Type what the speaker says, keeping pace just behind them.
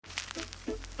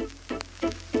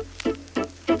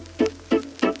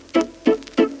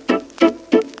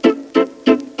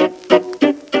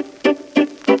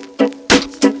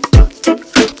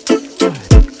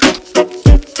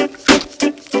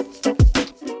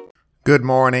Good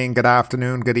morning, good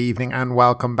afternoon, good evening, and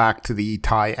welcome back to the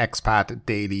Thai Expat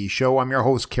Daily Show. I'm your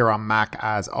host, Kieran Mack,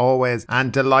 as always,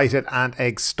 and delighted and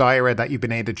excited that you've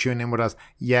been able to tune in with us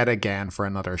yet again for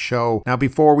another show. Now,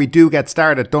 before we do get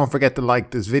started, don't forget to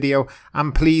like this video,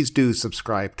 and please do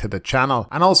subscribe to the channel.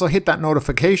 And also hit that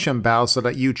notification bell so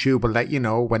that YouTube will let you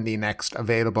know when the next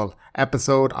available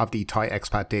episode of the Thai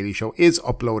Expat Daily Show is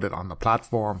uploaded on the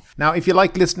platform. Now, if you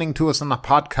like listening to us on a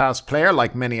podcast player,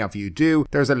 like many of you do,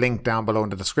 there's a link down below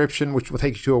in the description which will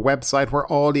take you to a website where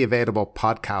all the available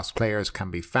podcast players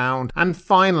can be found. And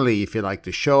finally, if you like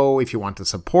the show, if you want to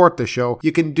support the show,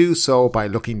 you can do so by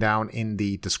looking down in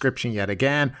the description yet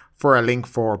again for a link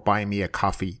for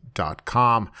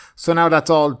buymeacoffee.com. So now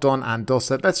that's all done and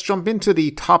dusted, let's jump into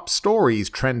the top stories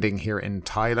trending here in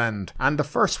Thailand. And the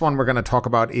first one we're going to talk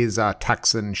about is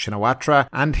Thaksin Shinawatra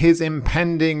and his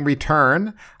impending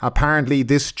return. Apparently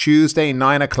this Tuesday,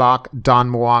 9 o'clock, Don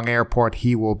Muang Airport,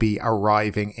 he will be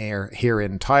arriving here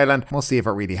in Thailand. We'll see if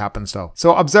it really happens though.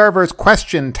 So observers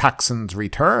question Thaksin's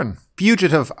return.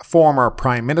 Fugitive former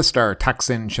Prime Minister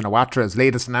Thaksin Shinawatra's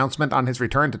latest announcement on his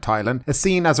return to Thailand is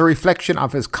seen as a reflection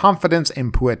of his confidence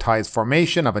in Pheu Thai's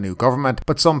formation of a new government,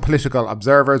 but some political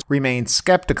observers remain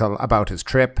sceptical about his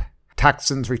trip.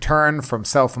 Thaksin's return from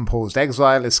self-imposed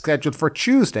exile is scheduled for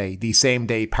Tuesday, the same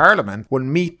day Parliament will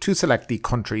meet to select the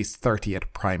country's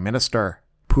 30th Prime Minister.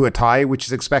 Pheu Thai, which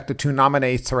is expected to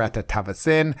nominate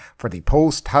Thaksin for the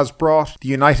post, has brought the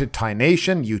United Thai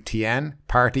Nation (UTN)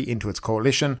 party into its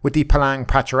coalition, with the Palang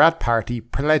Pracharat party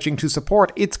pledging to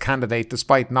support its candidate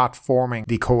despite not forming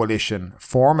the coalition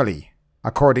formally.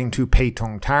 According to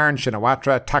Paetong Tarn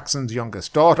Shinawatra, Thaksin's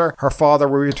youngest daughter, her father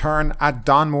will return at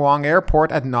Don Muang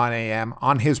Airport at 9 a.m.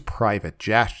 on his private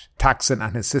jet. Thaksin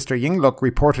and his sister Yingluck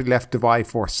reportedly left Dubai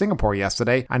for Singapore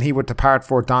yesterday, and he would depart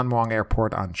for Don Muang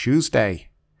Airport on Tuesday.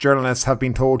 Journalists have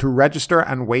been told to register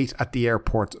and wait at the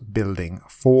airport's Building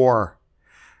 4.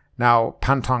 Now,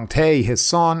 Pantong Te, his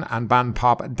son, and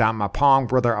Banpop Dammapong,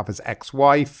 brother of his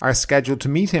ex-wife, are scheduled to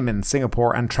meet him in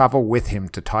Singapore and travel with him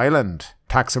to Thailand.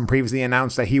 Thaksin previously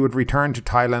announced that he would return to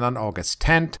Thailand on August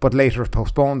 10th, but later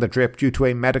postponed the trip due to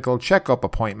a medical checkup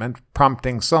appointment,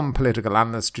 prompting some political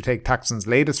analysts to take Thaksin's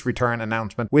latest return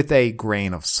announcement with a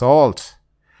grain of salt.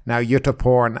 Now,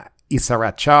 Yuttaporn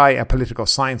Isarachai, a political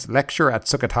science lecturer at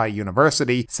Sukhothai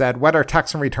University, said whether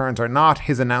Thaksin returns or not,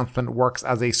 his announcement works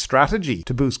as a strategy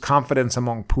to boost confidence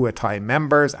among Pheu Thai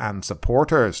members and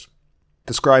supporters.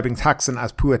 Describing Thaksin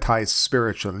as Pheu Thai's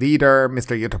spiritual leader,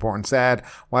 Mr. Yuttaporn said,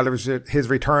 while his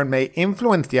return may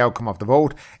influence the outcome of the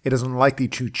vote, it is unlikely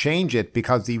to change it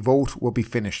because the vote will be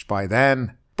finished by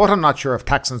then. But I'm not sure if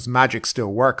Thaksin's magic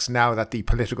still works now that the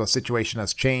political situation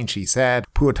has changed, he said.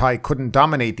 Pheu Thai couldn't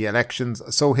dominate the elections,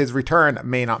 so his return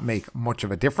may not make much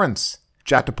of a difference.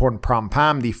 Jatapun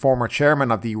Prampam, the former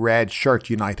chairman of the Red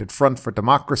Shirt United Front for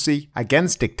Democracy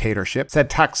Against Dictatorship, said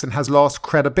Thaksin has lost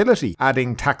credibility,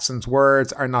 adding Thaksin's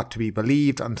words are not to be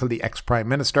believed until the ex-Prime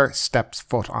Minister steps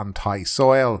foot on Thai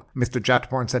soil. Mr.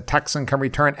 Jatapun said Thaksin can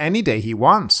return any day he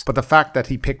wants, but the fact that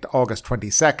he picked August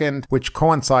 22nd, which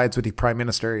coincides with the Prime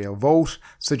Ministerial vote,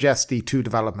 suggests the two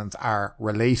developments are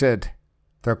related.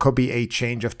 There could be a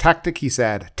change of tactic, he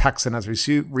said. Thaksin has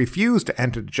refused to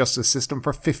enter the justice system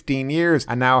for 15 years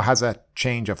and now has a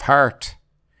change of heart.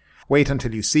 Wait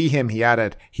until you see him, he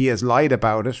added. He has lied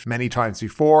about it many times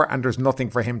before and there's nothing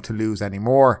for him to lose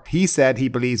anymore. He said he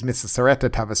believes Mrs. Saretta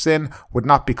Thaksin would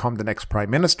not become the next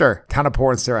Prime Minister.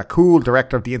 Tanaporn Sirakul,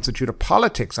 director of the Institute of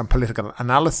Politics and Political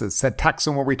Analysis, said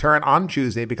Thaksin will return on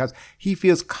Tuesday because he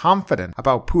feels confident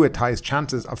about Pheu Thai's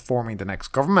chances of forming the next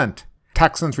government.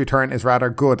 Thaksin's return is rather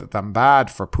good than bad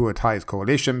for Pheu Thai's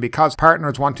coalition because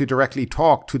partners want to directly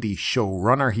talk to the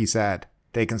showrunner, he said.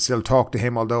 They can still talk to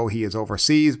him although he is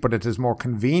overseas, but it is more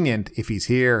convenient if he's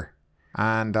here.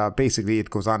 And basically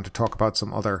it goes on to talk about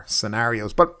some other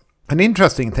scenarios. But an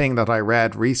interesting thing that I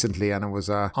read recently, and it was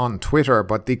on Twitter,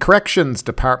 but the Corrections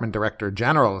Department Director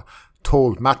General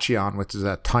told Machion, which is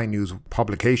a Thai news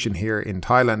publication here in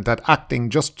Thailand, that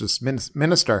Acting Justice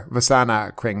Minister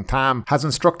Vasana Kreng Tham has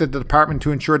instructed the department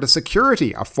to ensure the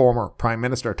security of former Prime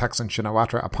Minister Thaksin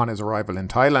Shinawatra upon his arrival in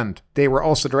Thailand. They were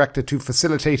also directed to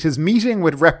facilitate his meeting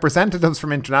with representatives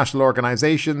from international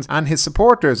organisations and his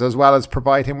supporters, as well as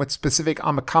provide him with specific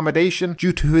accommodation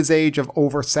due to his age of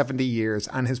over 70 years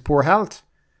and his poor health.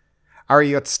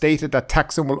 Ariat stated that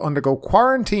Thaksin will undergo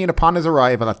quarantine upon his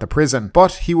arrival at the prison,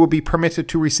 but he will be permitted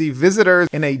to receive visitors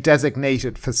in a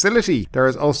designated facility. There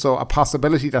is also a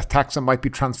possibility that Thaksin might be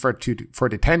transferred for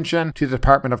detention to the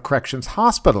Department of Corrections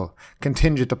Hospital,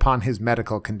 contingent upon his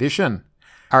medical condition.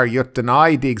 Aryut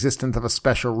denied the existence of a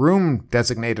special room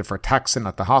designated for Thaksin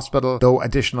at the hospital, though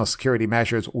additional security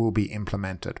measures will be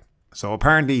implemented. So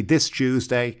apparently this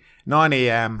Tuesday, 9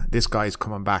 a.m, this guy's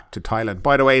coming back to Thailand.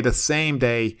 By the way, the same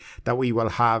day that we will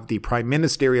have the prime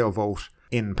ministerial vote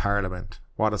in Parliament.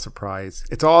 What a surprise.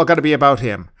 It's all got to be about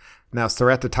him. Now,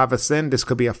 Thaksin, this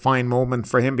could be a fine moment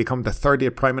for him, become the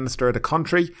 30th Prime Minister of the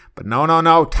country. But no.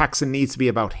 Thaksin needs to be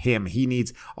about him. He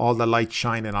needs all the light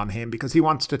shining on him because he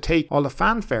wants to take all the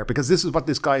fanfare, because this is what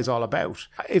this guy is all about.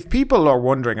 If people are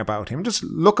wondering about him, just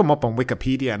look him up on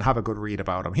Wikipedia and have a good read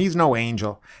about him. He's no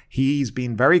angel. He's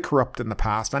been very corrupt in the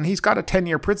past, and he's got a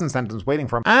 10-year prison sentence waiting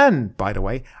for him. And, by the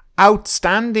way,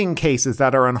 outstanding cases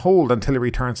that are on hold until he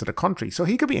returns to the country. So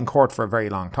he could be in court for a very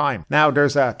long time. Now,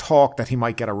 there's a talk that he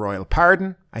might get a royal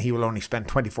pardon, and he will only spend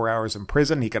 24 hours in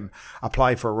prison. He can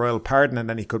apply for a royal pardon, and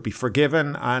then he could be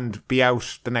forgiven and be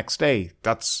out the next day.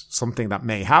 That's something that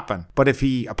may happen. But if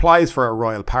he applies for a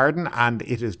royal pardon and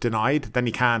it is denied, then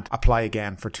he can't apply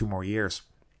again for 2 more years.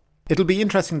 It'll be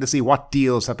interesting to see what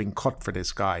deals have been cut for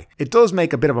this guy. It does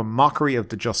make a bit of a mockery of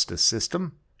the justice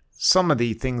system. Some of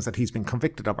the things that he's been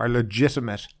convicted of are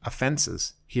legitimate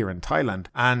offences here in Thailand,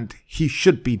 and he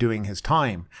should be doing his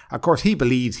time. Of course, he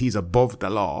believes he's above the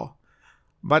law.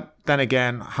 But then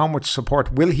again, how much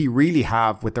support will he really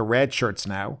have with the red shirts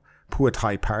now, Pheu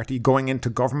Thai party, going into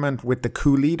government with the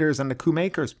coup leaders and the coup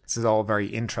makers? This is all very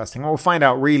interesting. We'll find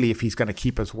out really if he's going to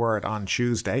keep his word on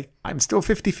Tuesday. I'm still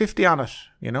 50-50 on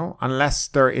it, unless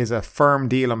there is a firm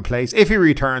deal in place. If he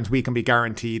returns, we can be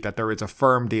guaranteed that there is a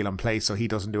firm deal in place so he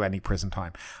doesn't do any prison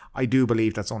time. I do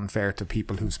believe that's unfair to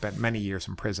people who spent many years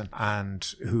in prison and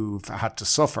who've had to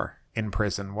suffer in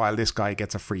prison while this guy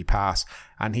gets a free pass,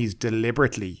 and he's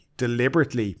deliberately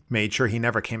made sure he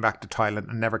never came back to Thailand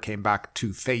and never came back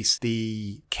to face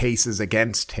the cases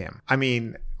against him. I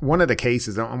mean, one of the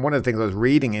cases, and one of the things I was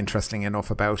reading interesting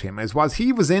enough about him was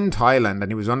he was in Thailand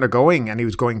and he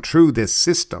was going through this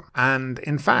system. And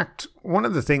in fact, one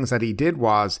of the things that he did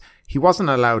was he wasn't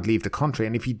allowed to leave the country.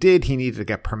 And if he did, he needed to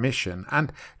get permission.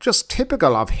 And just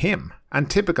typical of him and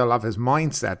typical of his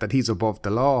mindset that he's above the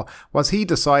law was he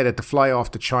decided to fly off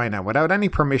to China without any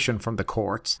permission from the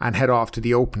courts and head off to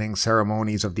the opening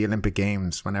ceremonies of the Olympic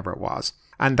Games, whenever it was.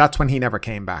 And that's when he never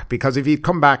came back, because if he'd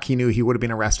come back, he knew he would have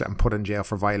been arrested and put in jail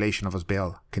for violation of his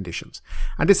bail conditions.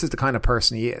 And this is the kind of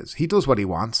person he is. He does what he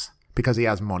wants because he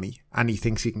has money and he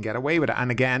thinks he can get away with it. And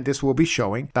again, this will be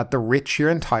showing that the rich here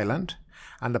in Thailand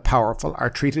and the powerful are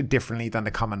treated differently than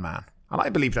the common man. And I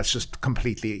believe that's just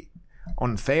completely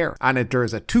unfair. And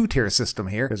there's a 2-tier system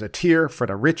here. There's a tier for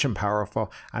the rich and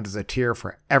powerful, and there's a tier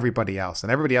for everybody else.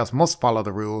 And everybody else must follow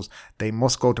the rules. They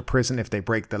must go to prison if they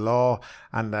break the law,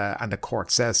 and the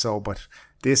court says so. But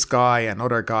this guy and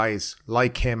other guys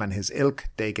like him and his ilk,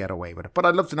 they get away with it. But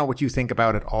I'd love to know what you think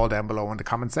about it all down below in the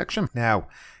comment section. Now,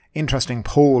 interesting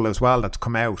poll as well that's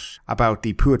come out about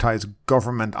the Pheu Thai's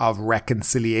government of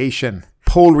reconciliation.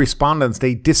 Poll respondents,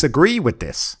 they disagree with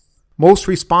this. Most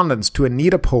respondents to a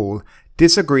NIDA poll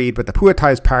disagreed with the Pheu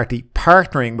Thai's party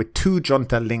partnering with 2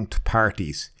 junta-linked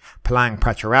parties, Palang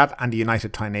Pracharat and the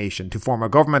United Thai Nation, to form a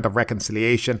government of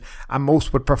reconciliation, and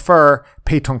most would prefer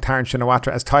Paetongtarn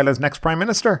Shinawatra as Thailand's next Prime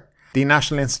Minister. The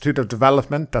National Institute of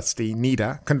Development, that's the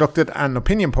NIDA, conducted an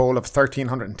opinion poll of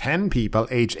 1,310 people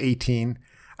aged 18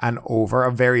 and over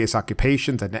of various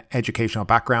occupations and educational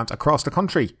backgrounds across the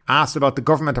country. Asked about the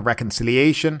government of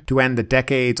reconciliation to end the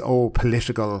decades-old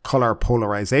political colour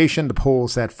polarisation, the poll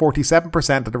said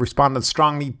 47% of the respondents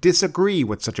strongly disagree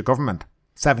with such a government.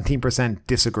 17%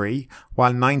 disagree,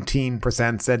 while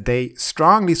 19% said they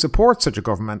strongly support such a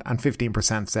government, and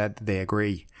 15% said they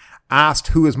agree. Asked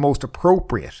who is most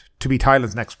appropriate to be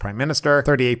Thailand's next Prime Minister,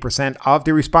 38% of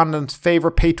the respondents favour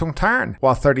Paetongtarn,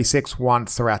 while 36% want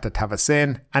Sarath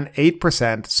Thaksin, and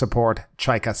 8% support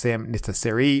Chaikasim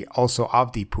Nittasiri, also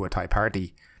of the Pheu Thai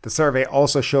party. The survey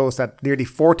also shows that nearly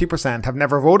 40% have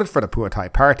never voted for the Pheu Thai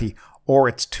party or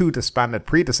its 2 disbanded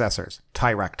predecessors,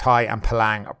 Thai Rak Thai and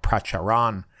Palang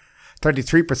Pracharan.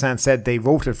 33% said they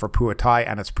voted for Pheu Thai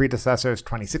and its predecessors.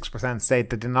 26%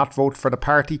 said they did not vote for the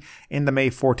party in the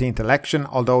May 14th election,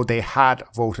 although they had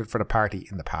voted for the party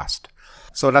in the past.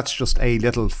 So that's just a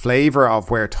little flavour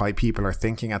of where Thai people are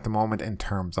thinking at the moment in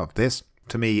terms of this.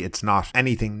 To me, it's not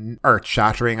anything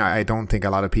earth-shattering. I don't think a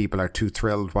lot of people are too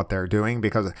thrilled what they're doing,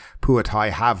 because Pheu Thai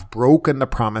have broken the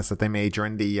promise that they made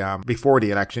during the before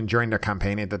the election, during their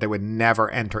campaigning, that they would never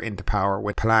enter into power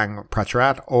with Palang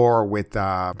Pracharat or with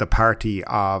the party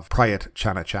of Prayut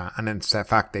Chan-o-cha. And in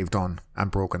fact, they've done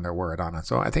and broken their word on it.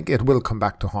 So I think it will come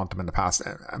back to haunt them in the past.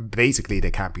 Basically,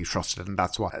 they can't be trusted, and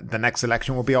that's what the next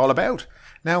election will be all about.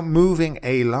 Now, moving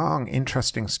along,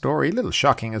 interesting story, a little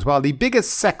shocking as well. The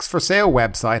biggest sex for sale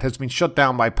website has been shut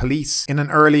down by police in an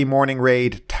early morning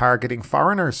raid targeting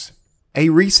foreigners. A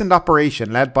recent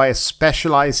operation led by a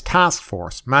specialised task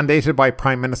force mandated by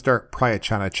Prime Minister Prayut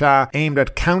Chan-o-cha aimed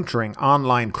at countering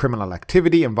online criminal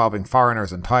activity involving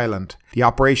foreigners in Thailand. The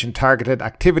operation targeted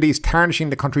activities tarnishing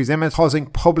the country's image, causing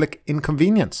public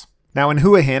inconvenience. Now, in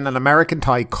Hua Hin, an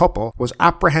American-Thai couple was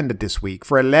apprehended this week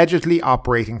for allegedly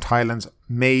operating Thailand's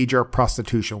major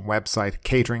prostitution website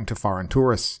catering to foreign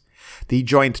tourists. The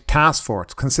joint task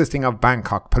force, consisting of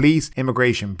Bangkok Police,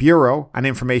 Immigration Bureau and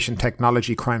Information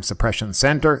Technology Crime Suppression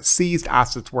Centre, seized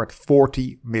assets worth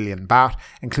 40 million baht,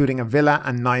 including a villa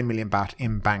and 9 million baht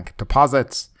in bank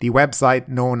deposits. The website,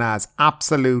 known as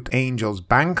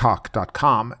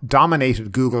AbsoluteAngelsBangkok.com,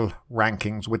 dominated Google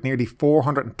rankings with nearly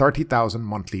 430,000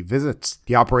 monthly visits.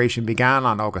 The operation began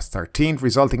on August 13th,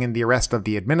 resulting in the arrest of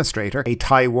the administrator, a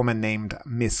Thai woman named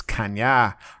Miss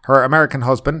Kanya. Her American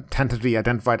husband, tentatively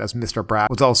identified as Mr. Brad,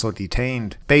 was also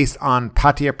detained. Based on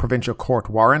Pattaya Provincial Court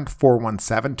Warrant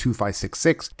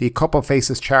 417-2566, the couple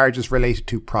faces charges related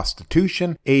to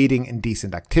prostitution, aiding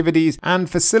indecent activities, and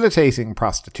facilitating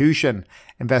prostitution.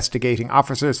 Investigating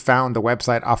officers found the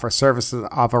website offers services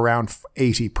of around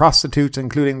 80 prostitutes,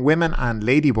 including women and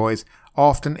ladyboys,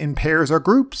 often in pairs or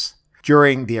groups.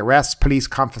 During the arrest, police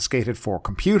confiscated 4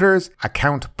 computers,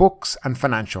 account books and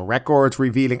financial records,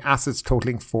 revealing assets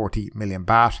totaling 40 million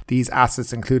baht. These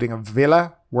assets including a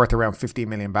villa worth around 50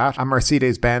 million baht, a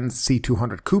Mercedes-Benz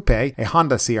C200 Coupe, a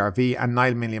Honda CR-V and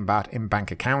 9 million baht in bank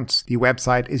accounts. The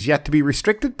website is yet to be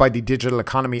restricted by the Digital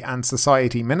Economy and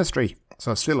Society Ministry,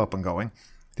 so it's still up and going.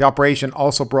 The operation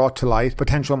also brought to light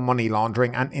potential money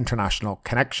laundering and international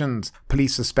connections.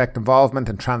 Police suspect involvement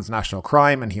in transnational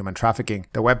crime and human trafficking.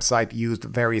 The website used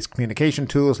various communication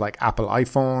tools like Apple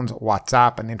iPhones,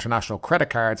 WhatsApp and international credit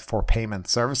cards for payment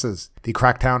services. The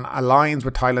crackdown aligns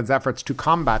with Thailand's efforts to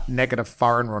combat negative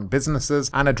foreign-run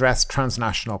businesses and address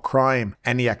transnational crime.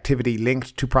 Any activity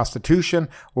linked to prostitution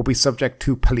will be subject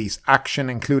to police action,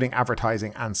 including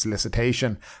advertising and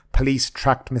solicitation. Police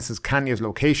tracked Mrs. Kanya's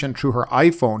location through her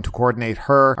iPhone to coordinate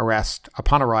her arrest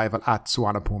upon arrival at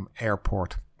Suvarnabhumi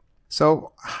Airport.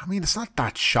 So, I mean, it's not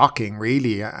that shocking,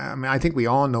 really. I mean, I think we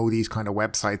all know these kind of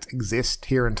websites exist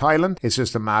here in Thailand. It's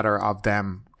just a matter of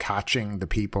them catching the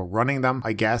people running them,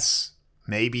 I guess.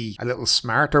 Maybe a little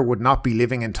smarter would not be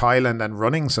living in Thailand and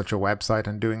running such a website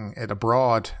and doing it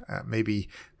abroad, maybe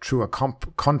through a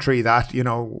country that, you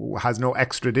know, has no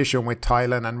extradition with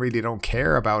Thailand and really don't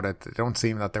care about it. It don't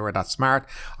seem that they were that smart.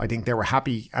 I think they were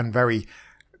happy and very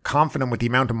confident with the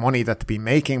amount of money that they'd be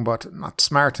making, but not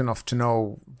smart enough to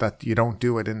know that you don't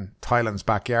do it in Thailand's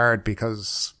backyard,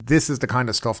 because this is the kind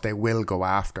of stuff they will go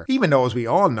after. Even though, as we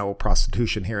all know,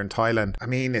 prostitution here in Thailand, I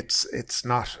mean, it's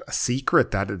not a secret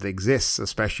that it exists,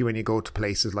 especially when you go to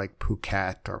places like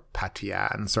Phuket or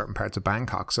Pattaya and certain parts of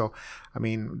Bangkok. So, I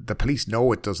mean, the police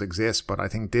know it does exist, but I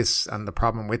think this, and the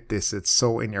problem with this, it's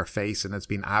so in your face and it's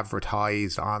been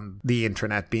advertised on the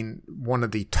internet, being one of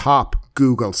the top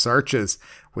Google searches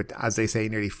with, as they say,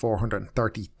 nearly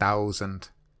 430,000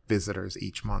 visitors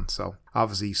each month. So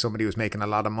obviously somebody was making a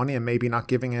lot of money and maybe not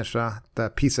giving it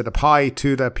the piece of the pie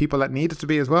to the people that need it to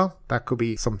be as well. That could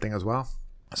be something as well.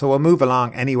 So we'll move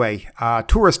along anyway.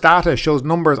 Tourist data shows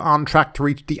numbers on track to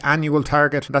reach the annual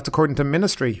target. That's according to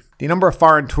Ministry. The number of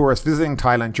foreign tourists visiting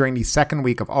Thailand during the second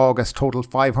week of August totaled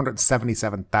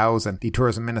 577,000. The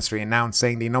Tourism Ministry announced,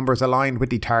 saying the numbers aligned with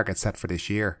the target set for this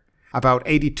year. About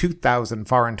 82,000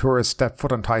 foreign tourists stepped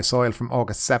foot on Thai soil from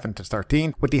August 7 to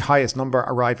 13, with the highest number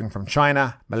arriving from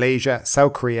China, Malaysia,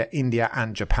 South Korea, India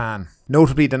and Japan.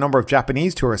 Notably, the number of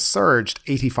Japanese tourists surged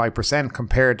 85%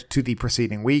 compared to the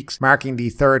preceding weeks, marking the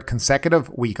third consecutive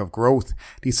week of growth.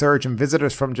 The surge in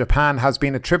visitors from Japan has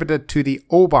been attributed to the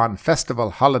Obon Festival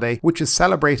holiday, which is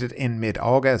celebrated in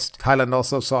mid-August. Thailand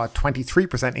also saw a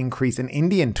 23% increase in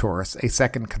Indian tourists, a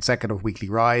second consecutive weekly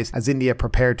rise, as India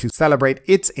prepared to celebrate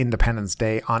its Independence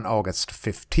Day on August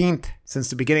 15th. Since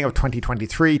the beginning of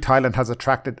 2023, Thailand has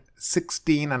attracted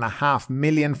 16.5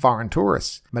 million foreign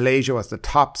tourists. Malaysia was the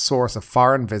top source of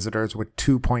foreign visitors with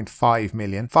 2.5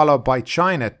 million, followed by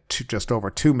China to just over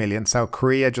 2 million, South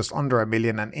Korea just under 1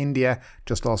 million and India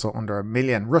just also under 1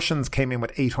 million. Russians came in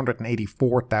with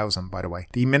 884,000, by the way.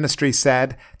 The ministry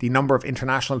said the number of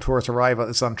international tourist arrivals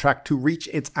is on track to reach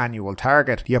its annual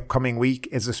target. The upcoming week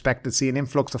is expected to see an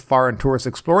influx of foreign tourists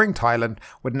exploring Thailand,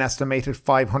 with an estimated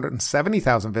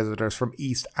 570,000 visitors from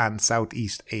East and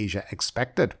Southeast Asia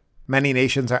expected. Many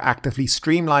nations are actively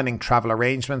streamlining travel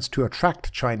arrangements to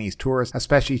attract Chinese tourists,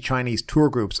 especially Chinese tour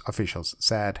groups, officials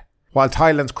said. While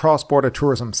Thailand's cross-border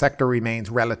tourism sector remains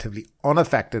relatively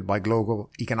unaffected by global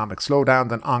economic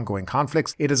slowdowns and ongoing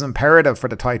conflicts, it is imperative for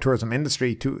the Thai tourism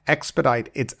industry to expedite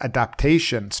its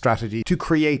adaptation strategy to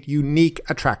create unique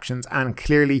attractions and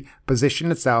clearly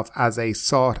position itself as a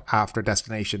sought-after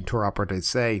destination, tour operators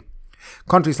say.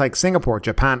 Countries like Singapore,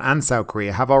 Japan and South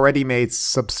Korea have already made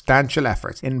substantial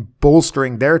efforts in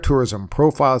bolstering their tourism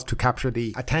profiles to capture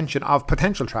the attention of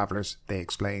potential travellers, they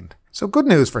explained. So good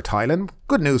news for Thailand,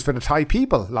 good news for the Thai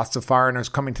people. Lots of foreigners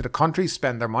coming to the country,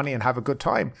 spend their money and have a good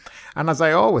time. And as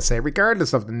I always say,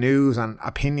 regardless of the news and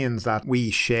opinions that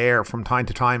we share from time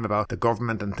to time about the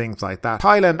government and things like that,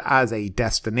 Thailand as a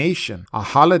destination, a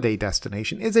holiday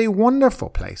destination, is a wonderful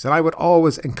place. And I would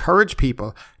always encourage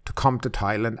people to come to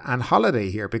Thailand and holiday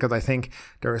here because I think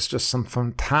there is just some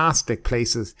fantastic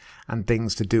places and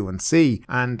things to do and see.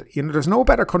 And, there's no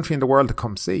better country in the world to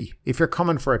come see. If you're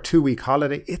coming for a 2-week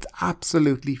holiday, it's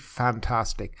absolutely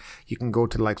fantastic. You can go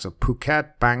to the likes of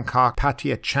Phuket, Bangkok,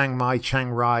 Pattaya, Chiang Mai,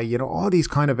 Chiang Rai, all these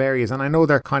kind of areas. And I know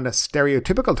they're kind of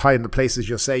stereotypical Thailand, the places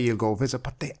you'll say you'll go visit,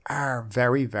 but they are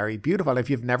very, very beautiful. If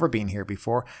you've never been here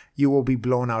before, you will be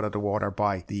blown out of the water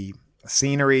by the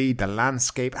scenery, the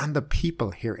landscape and the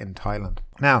people here in Thailand.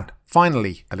 Now,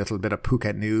 finally, a little bit of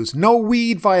Phuket news. No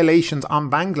weed violations on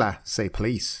Bangla, say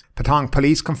police. Patong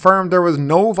police confirmed there was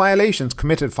no violations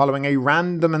committed following a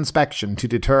random inspection to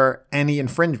deter any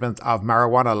infringements of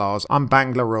marijuana laws on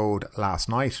Bangla Road last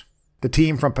night. The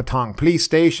team from Patong Police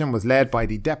Station was led by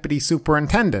the Deputy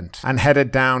Superintendent and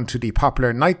headed down to the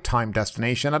popular nighttime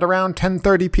destination at around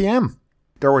 10:30 p.m.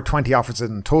 There were 20 officers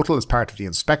in total as part of the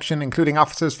inspection, including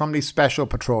officers from the Special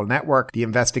Patrol Network, the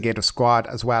Investigative Squad,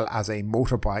 as well as a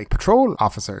motorbike patrol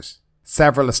officers.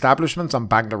 Several establishments on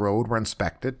Bangla Road were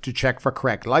inspected to check for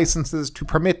correct licenses to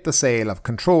permit the sale of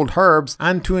controlled herbs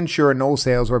and to ensure no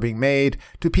sales were being made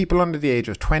to people under the age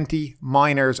of 20,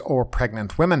 minors or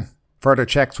pregnant women. Further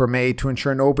checks were made to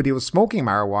ensure nobody was smoking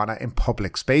marijuana in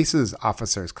public spaces,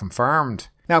 officers confirmed.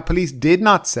 Now, police did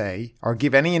not say or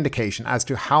give any indication as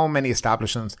to how many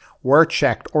establishments were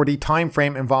checked or the time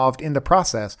frame involved in the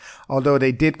process, although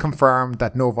they did confirm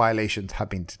that no violations have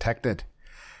been detected.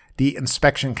 The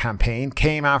inspection campaign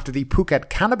came after the Phuket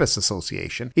Cannabis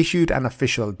Association issued an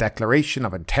official declaration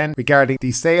of intent regarding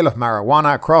the sale of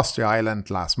marijuana across the island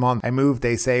last month, a move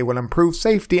they say will improve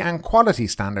safety and quality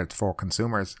standards for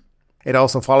consumers. It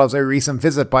also follows a recent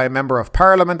visit by a Member of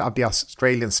Parliament of the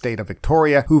Australian state of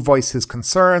Victoria who voiced his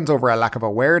concerns over a lack of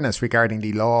awareness regarding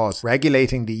the laws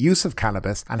regulating the use of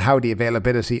cannabis and how the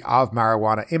availability of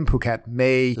marijuana in Phuket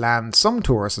may land some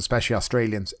tourists, especially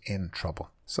Australians, in trouble.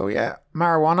 So yeah,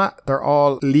 marijuana, they're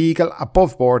all legal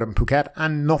above board in Phuket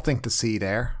and nothing to see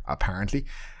there, apparently.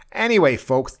 Anyway,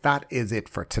 folks, that is it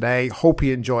for today. Hope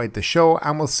you enjoyed the show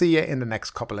and we'll see you in the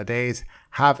next couple of days.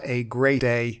 Have a great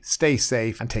day, stay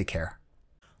safe and take care.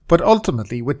 But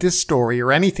ultimately, with this story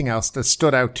or anything else that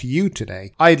stood out to you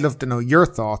today, I'd love to know your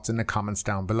thoughts in the comments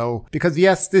down below. Because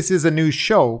yes, this is a news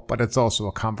show, but it's also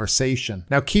a conversation.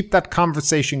 Now keep that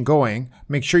conversation going.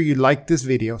 Make sure you like this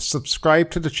video, subscribe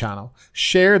to the channel,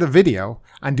 share the video,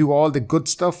 and do all the good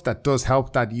stuff that does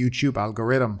help that YouTube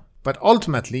algorithm. But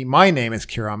ultimately, my name is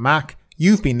Kieran Mack.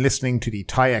 You've been listening to the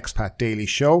Thai Expat Daily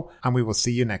Show, and we will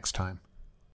see you next time.